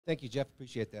Thank you, Jeff.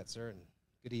 Appreciate that, sir, and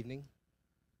good evening.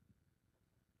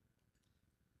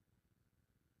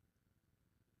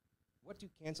 What do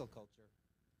cancel culture,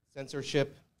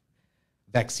 censorship,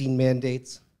 vaccine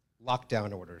mandates,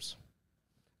 lockdown orders,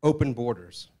 open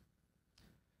borders,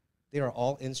 they are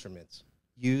all instruments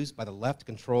used by the left to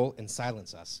control and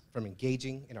silence us from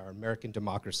engaging in our American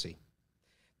democracy.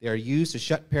 They are used to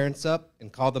shut parents up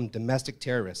and call them domestic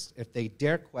terrorists if they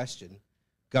dare question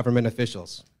government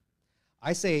officials.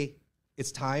 I say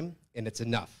it's time and it's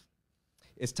enough.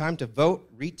 It's time to vote,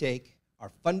 retake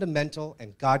our fundamental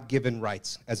and God-given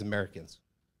rights as Americans.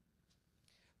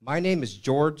 My name is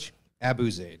George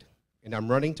Abuzeid, and I'm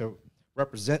running to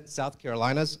represent South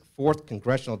Carolina's 4th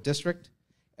Congressional District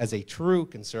as a true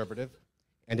conservative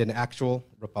and an actual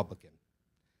Republican.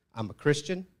 I'm a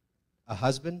Christian, a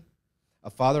husband,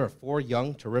 a father of 4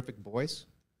 young, terrific boys.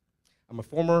 I'm a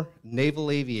former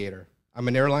naval aviator. I'm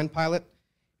an airline pilot,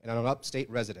 and I'm an upstate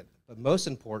resident. But most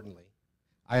importantly,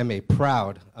 I am a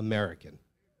proud American.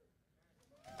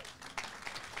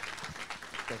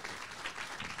 Thank you.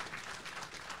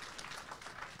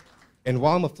 And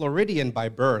while I'm a Floridian by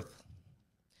birth,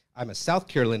 I'm a South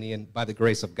Carolinian by the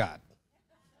grace of God.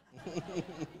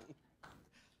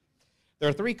 There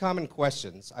are 3 common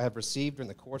questions I have received during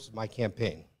the course of my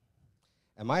campaign.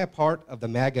 Am I a part of the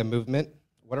MAGA movement?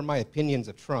 What are my opinions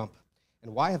of Trump?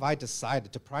 And why have I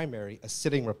decided to primary a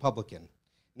sitting Republican?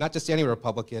 Not just any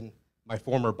Republican, my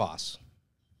former boss.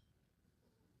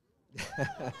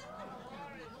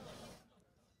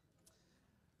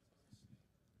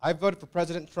 I voted for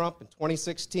President Trump in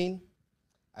 2016.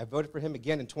 I voted for him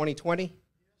again in 2020.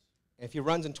 And if he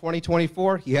runs in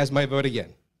 2024, he has my vote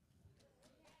again.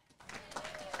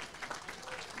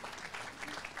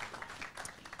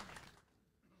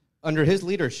 Under his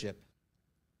leadership,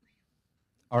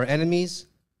 our enemies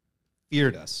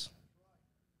feared us.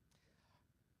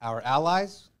 Our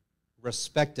allies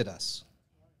respected us.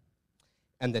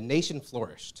 And the nation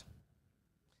flourished.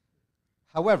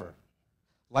 However,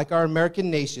 like our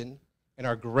American nation and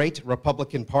our great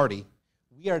Republican Party,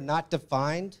 we are not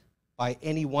defined by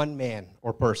any one man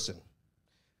or person.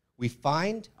 We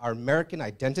find our American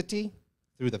identity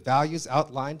through the values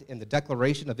outlined in the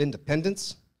Declaration of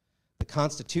Independence, the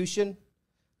Constitution,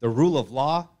 the rule of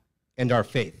law, and our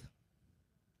faith.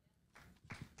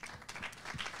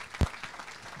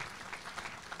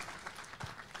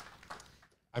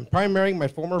 I'm primarying my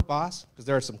former boss because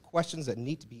there are some questions that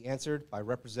need to be answered by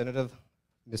Representative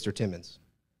Mr. Timmons.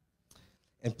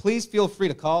 And please feel free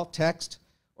to call, text,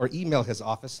 or email his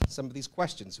office some of these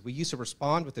questions. We used to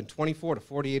respond within 24 to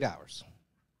 48 hours.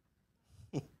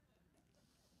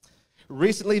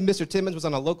 Recently, Mr. Timmons was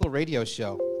on a local radio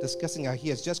show discussing how he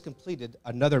has just completed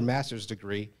another master's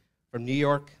degree from New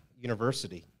York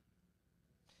University.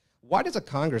 Why does a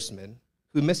congressman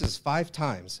who misses 5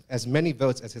 times as many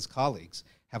votes as his colleagues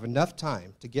have enough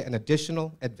time to get an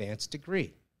additional advanced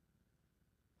degree?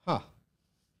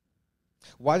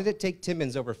 Why did it take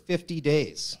Timmons over 50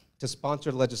 days to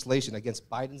sponsor legislation against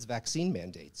Biden's vaccine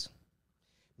mandates?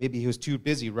 Maybe he was too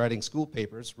busy writing school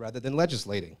papers rather than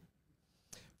legislating.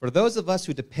 For those of us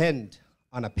who depend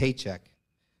on a paycheck,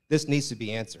 this needs to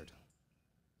be answered.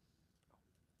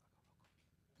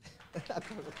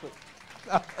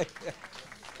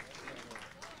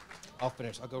 I'll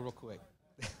finish. I'll go real quick.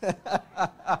 You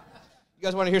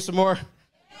guys want to hear some more?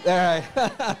 All right.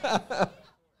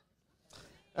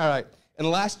 All right. In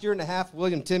the last year and a half,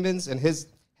 William Timmons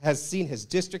has seen his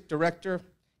district director,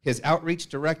 his outreach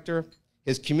director,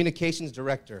 his communications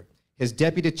director, his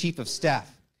deputy chief of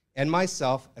staff, and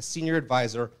myself, a senior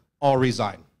advisor, all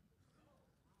resign.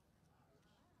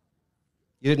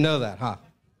 You didn't know that, huh?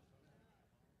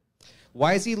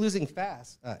 Why is he losing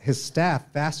his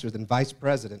staff faster than Vice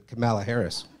President Kamala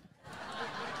Harris?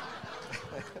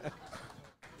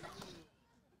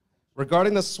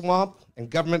 Regarding the swamp and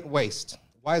government waste,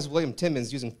 why is William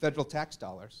Timmons using federal tax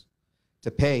dollars to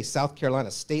pay South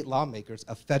Carolina state lawmakers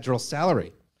a federal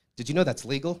salary? Did you know that's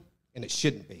legal? And it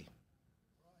shouldn't be.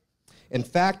 In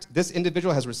fact, this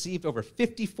individual has received over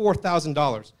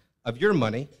 $54,000 of your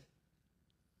money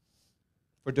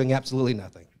for doing absolutely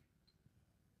nothing.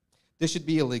 This should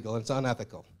be illegal and it's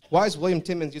unethical. Why is William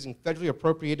Timmons using federally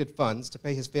appropriated funds to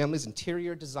pay his family's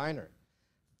interior designer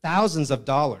thousands of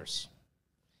dollars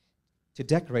to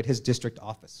decorate his district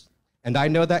office? And I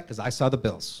know that because I saw the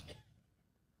bills.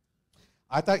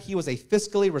 I thought he was a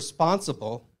fiscally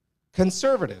responsible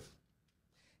conservative.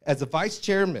 As the vice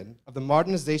chairman of the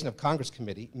Modernization of Congress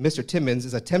Committee, Mr. Timmons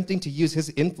is attempting to use his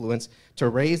influence to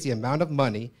raise the amount of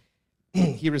money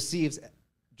he receives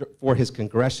for his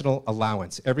congressional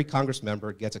allowance. Every Congress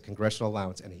member gets a congressional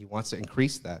allowance, and he wants to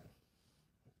increase that.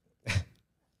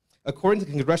 According to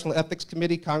the Congressional Ethics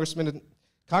Committee, congressmen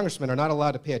are not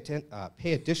allowed to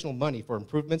pay additional money for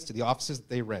improvements to the offices that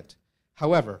they rent.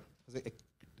 However,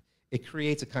 it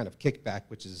creates a kind of kickback,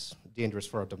 which is dangerous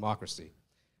for our democracy.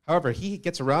 However, he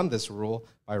gets around this rule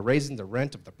by raising the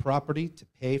rent of the property to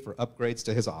pay for upgrades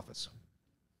to his office.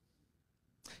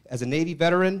 As a Navy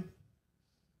veteran,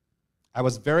 I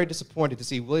was very disappointed to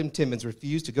see William Timmons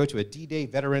refuse to go to a D-Day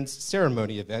Veterans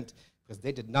Ceremony event because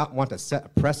they did not want to set a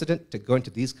precedent to go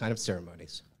into these kind of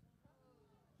ceremonies.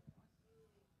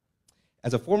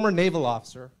 As a former naval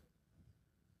officer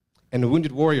and a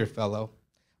Wounded Warrior Fellow,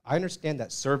 I understand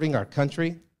that serving our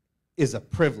country is a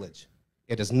privilege.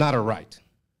 It is not a right.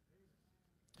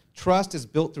 Trust is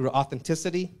built through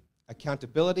authenticity,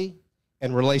 accountability,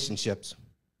 and relationships.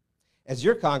 As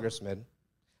your congressman,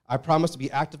 I promise to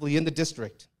be actively in the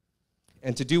district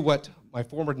and to do what my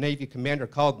former Navy commander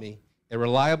called me, a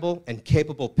reliable and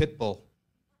capable pit bull.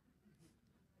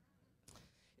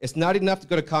 It's not enough to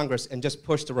go to Congress and just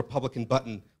push the Republican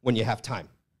button when you have time.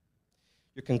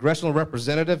 Your congressional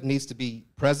representative needs to be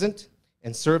present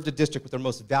and serve the district with their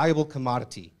most valuable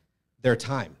commodity, their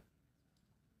time.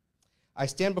 I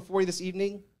stand before you this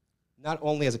evening not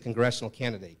only as a congressional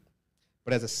candidate,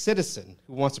 but as a citizen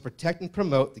who wants to protect and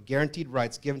promote the guaranteed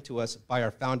rights given to us by our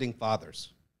founding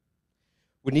fathers.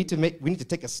 We need to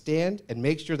take a stand and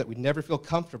make sure that we never feel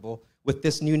comfortable with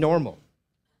this new normal.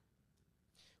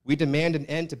 We demand an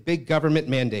end to big government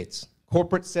mandates,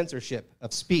 corporate censorship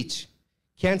of speech,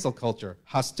 cancel culture,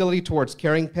 hostility towards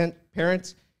caring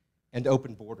parents, and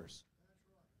open borders.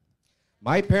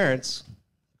 My parents,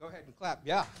 go ahead and clap,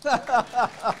 yeah.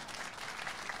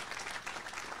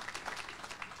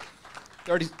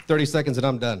 30 seconds and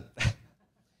I'm done.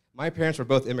 My parents were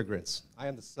both immigrants. I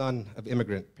am the son of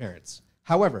immigrant parents.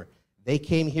 However, they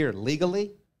came here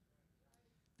legally,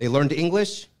 they learned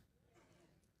English,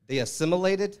 they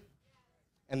assimilated,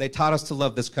 and they taught us to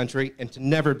love this country and to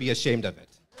never be ashamed of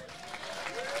it.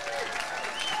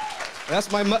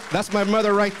 That's my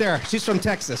mother right there. She's from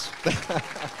Texas.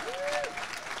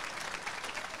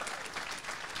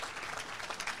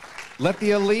 Let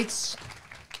the elites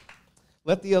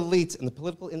and the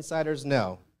political insiders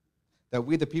know that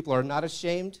we, the people, are not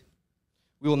ashamed.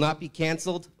 We will not be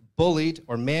canceled, bullied,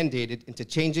 or mandated into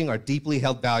changing our deeply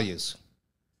held values.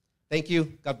 Thank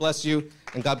you, God bless you,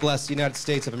 and God bless the United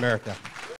States of America.